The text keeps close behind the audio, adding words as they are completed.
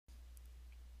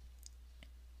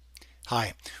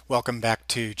Hi, welcome back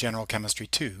to General Chemistry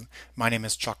 2. My name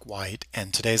is Chuck White,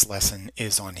 and today's lesson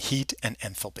is on heat and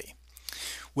enthalpy.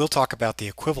 We'll talk about the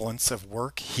equivalence of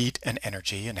work, heat, and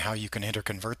energy and how you can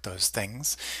interconvert those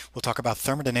things. We'll talk about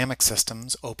thermodynamic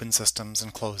systems, open systems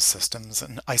and closed systems,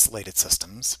 and isolated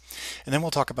systems. And then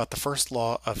we'll talk about the first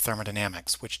law of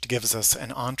thermodynamics, which gives us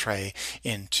an entree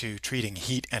into treating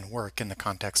heat and work in the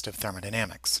context of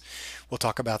thermodynamics. We'll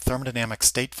talk about thermodynamic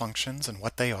state functions and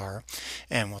what they are,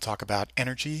 and we'll talk about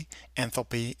energy,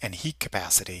 enthalpy, and heat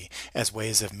capacity as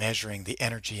ways of measuring the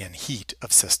energy and heat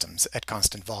of systems at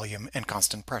constant volume and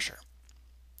constant pressure.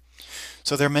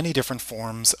 So there are many different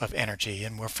forms of energy,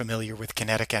 and we're familiar with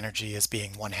kinetic energy as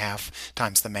being 1/2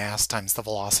 times the mass times the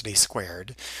velocity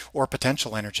squared, or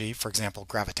potential energy, for example,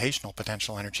 gravitational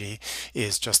potential energy,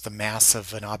 is just the mass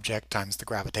of an object times the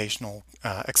gravitational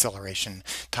acceleration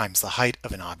times the height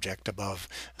of an object above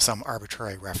some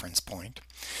arbitrary reference point.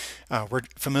 We're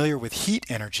familiar with heat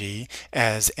energy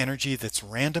as energy that's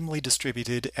randomly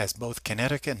distributed as both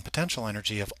kinetic and potential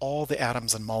energy of all the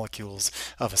atoms and molecules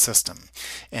of a system.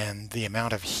 And the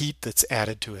amount of heat that's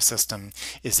added to a system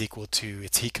is equal to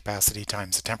its heat capacity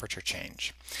times the temperature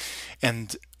change.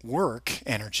 And work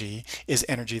energy is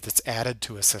energy that's added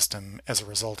to a system as a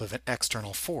result of an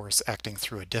external force acting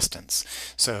through a distance.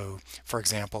 So, for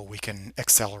example, we can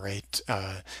accelerate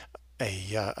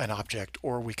an object,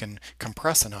 or we can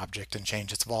compress an object and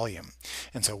change its volume.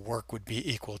 And so work would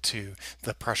be equal to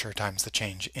the pressure times the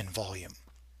change in volume.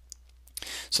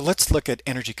 So let's look at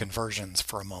energy conversions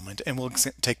for a moment, and we'll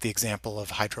take the example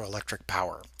of hydroelectric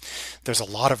power. There's a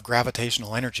lot of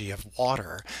gravitational energy of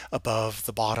water above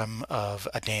the bottom of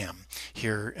a dam.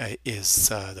 Here is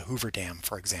the Hoover Dam,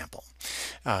 for example.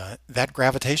 That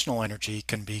gravitational energy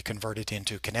can be converted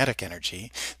into kinetic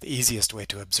energy. The easiest way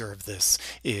to observe this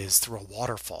is through a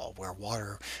waterfall, where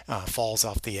water falls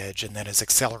off the edge and then is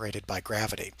accelerated by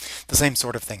gravity. The same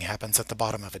sort of thing happens at the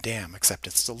bottom of a dam, except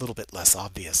it's a little bit less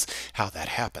obvious how that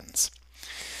happens.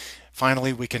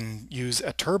 Finally, we can use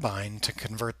a turbine to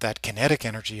convert that kinetic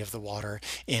energy of the water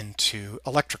into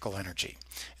electrical energy.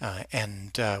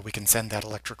 We can send that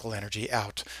electrical energy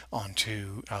out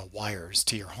onto wires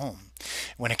to your home.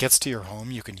 When it gets to your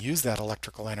home, you can use that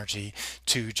electrical energy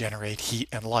to generate heat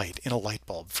and light in a light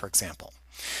bulb, for example.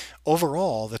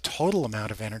 Overall, the total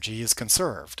amount of energy is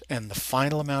conserved, and the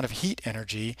final amount of heat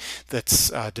energy that's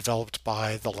developed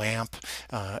by the lamp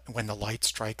when the light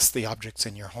strikes the objects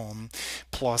in your home,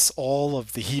 plus all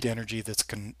of the heat energy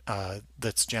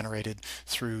that's generated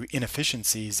through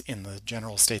inefficiencies in the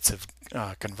general states of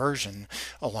conversion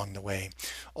along the way,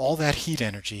 all that heat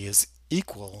energy is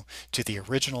equal to the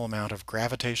original amount of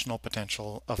gravitational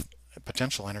potential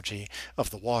energy of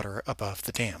the water above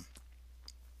the dam.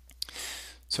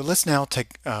 So let's now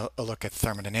take a look at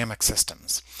thermodynamic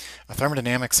systems. A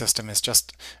thermodynamic system is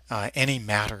just any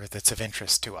matter that's of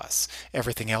interest to us.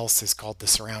 Everything else is called the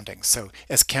surroundings. So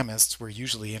as chemists, we're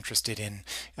usually interested in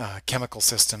chemical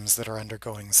systems that are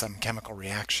undergoing some chemical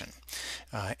reaction.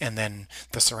 And then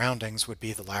the surroundings would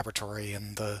be the laboratory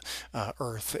and the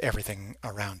earth, everything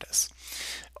around us.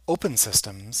 Open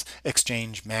systems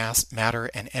exchange mass,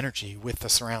 matter, and energy with the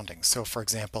surroundings. So, for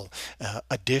example,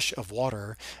 a dish of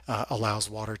water allows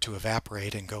water to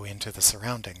evaporate and go into the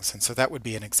surroundings. And so that would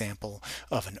be an example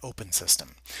of an open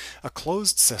system. A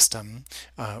closed system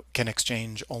can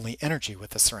exchange only energy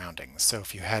with the surroundings. So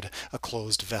if you had a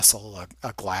closed vessel,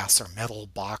 a glass or metal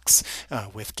box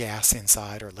with gas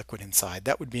inside or liquid inside,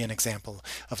 that would be an example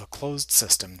of a closed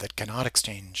system that cannot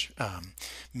exchange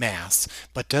mass,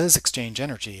 but does exchange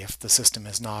energy if the system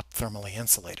is not thermally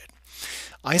insulated.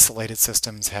 Isolated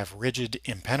systems have rigid,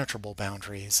 impenetrable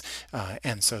boundaries,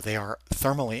 and so they are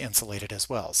thermally insulated as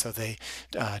well. So they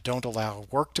don't allow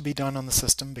work to be done on the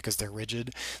system because they're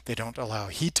rigid. They don't allow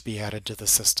heat to be added to the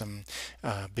system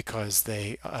because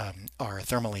they are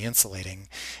thermally insulating,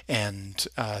 and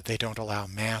they don't allow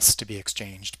mass to be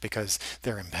exchanged because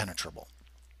they're impenetrable.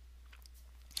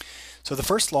 So the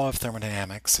first law of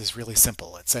thermodynamics is really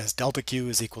simple. It says delta Q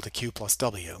is equal to Q plus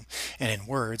W, and in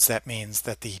words that means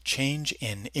that the change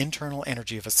in internal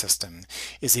energy of a system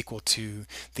is equal to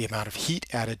the amount of heat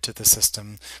added to the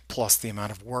system plus the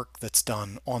amount of work that's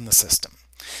done on the system.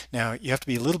 Now, you have to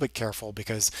be a little bit careful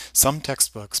because some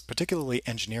textbooks, particularly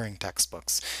engineering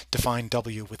textbooks, define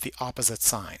W with the opposite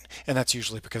sign, and that's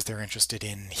usually because they're interested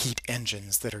in heat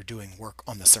engines that are doing work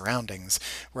on the surroundings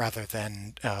rather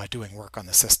than doing work on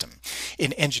the system.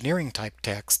 In engineering type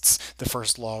texts, the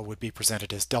first law would be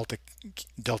presented as delta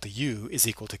U is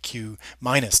equal to Q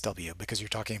minus W, because you're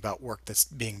talking about work that's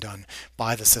being done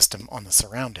by the system on the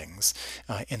surroundings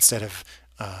instead of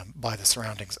by the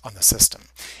surroundings on the system.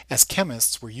 As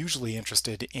chemists, we're usually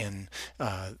interested in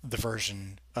the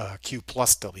version Q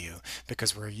plus W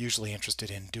because we're usually interested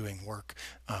in doing work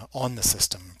on the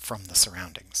system from the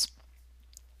surroundings.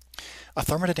 A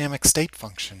thermodynamic state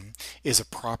function is a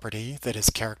property that is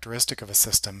characteristic of a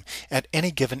system at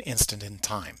any given instant in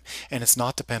time, and it's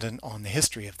not dependent on the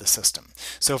history of the system.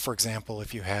 So, for example,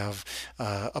 if you have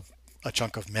a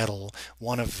chunk of metal,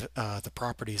 one of the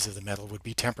properties of the metal would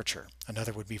be temperature.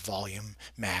 Another would be volume,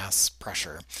 mass,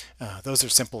 pressure. Those are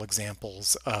simple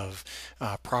examples of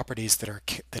properties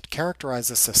that characterize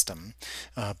a system,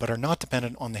 but are not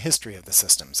dependent on the history of the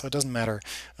system. So it doesn't matter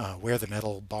where the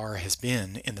metal bar has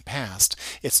been in the past.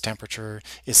 Its temperature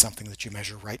is something that you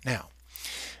measure right now.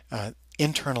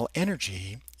 Internal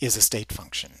energy is a state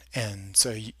function, and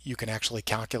so you can actually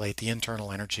calculate the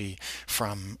internal energy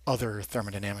from other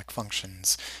thermodynamic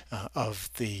functions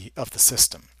of the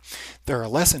system. There are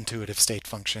less intuitive state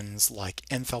functions like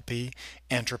enthalpy,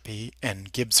 entropy,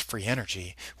 and Gibbs free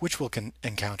energy, which we'll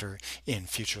encounter in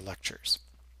future lectures.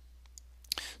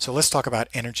 So let's talk about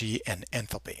energy and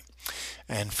enthalpy.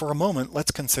 And for a moment,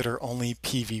 let's consider only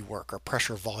PV work, or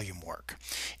pressure volume work.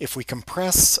 If we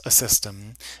compress a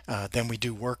system, then we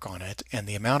do work on it, and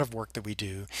the amount of work that we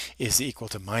do is equal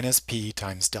to minus P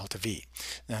times delta V.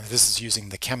 Now this is using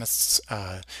the chemist's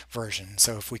version.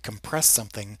 So if we compress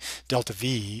something, delta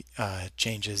V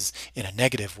changes in a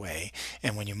negative way,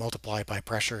 and when you multiply by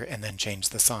pressure and then change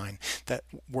the sign, that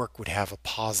work would have a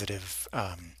positive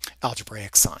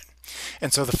algebraic sign.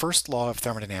 And so the first law of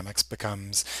thermodynamics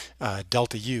becomes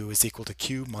delta U is equal to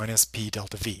Q minus P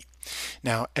delta V.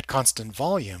 Now at constant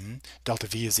volume, delta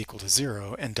V is equal to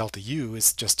 0, and delta U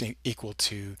is just equal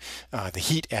to the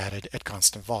heat added at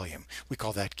constant volume. We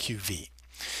call that QV.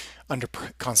 Under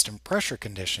constant pressure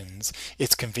conditions,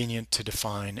 it's convenient to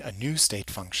define a new state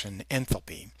function,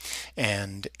 enthalpy,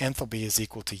 and enthalpy is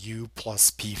equal to U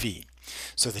plus PV.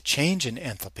 So the change in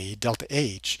enthalpy, delta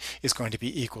H, is going to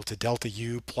be equal to delta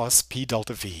U plus P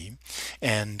delta V,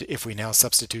 and if we now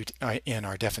substitute in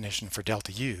our definition for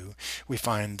delta U, we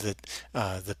find that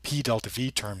the P delta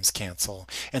V terms cancel,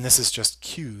 and this is just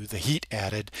Q, the heat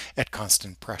added at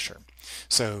constant pressure.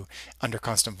 So under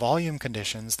constant volume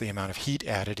conditions, the amount of heat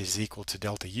added is equal to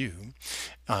delta U.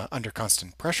 Under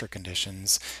constant pressure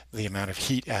conditions, the amount of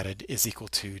heat added is equal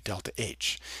to delta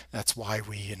H. That's why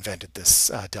we invented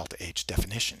this delta H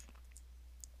definition.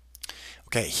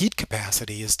 Okay, heat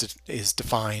capacity is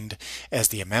defined as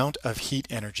the amount of heat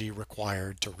energy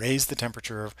required to raise the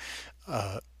temperature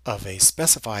of a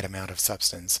specified amount of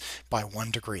substance by 1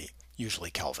 degree.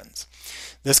 Usually kelvins.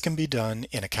 This can be done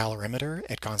in a calorimeter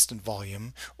at constant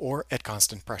volume or at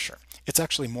constant pressure. It's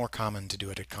actually more common to do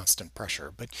it at constant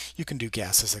pressure, but you can do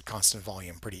gases at constant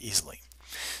volume pretty easily.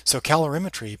 So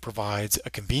calorimetry provides a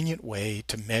convenient way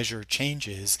to measure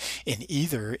changes in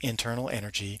either internal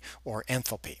energy or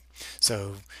enthalpy.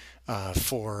 So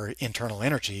for internal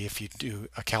energy, if you do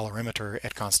a calorimeter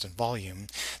at constant volume,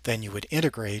 then you would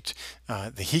integrate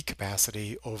the heat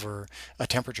capacity over a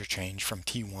temperature change from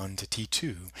T1 to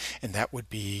T2, and that would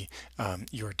be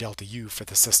your delta U for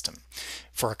the system.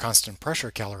 For a constant pressure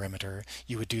calorimeter,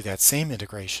 you would do that same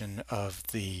integration of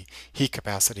the heat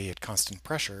capacity at constant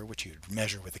pressure, which you'd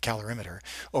measure with the calorimeter,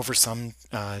 over some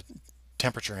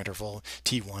temperature interval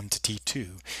T1 to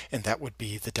T2, and that would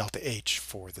be the delta H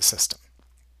for the system.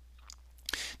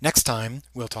 Next time,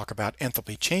 we'll talk about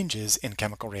enthalpy changes in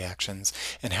chemical reactions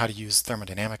and how to use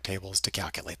thermodynamic tables to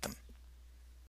calculate them.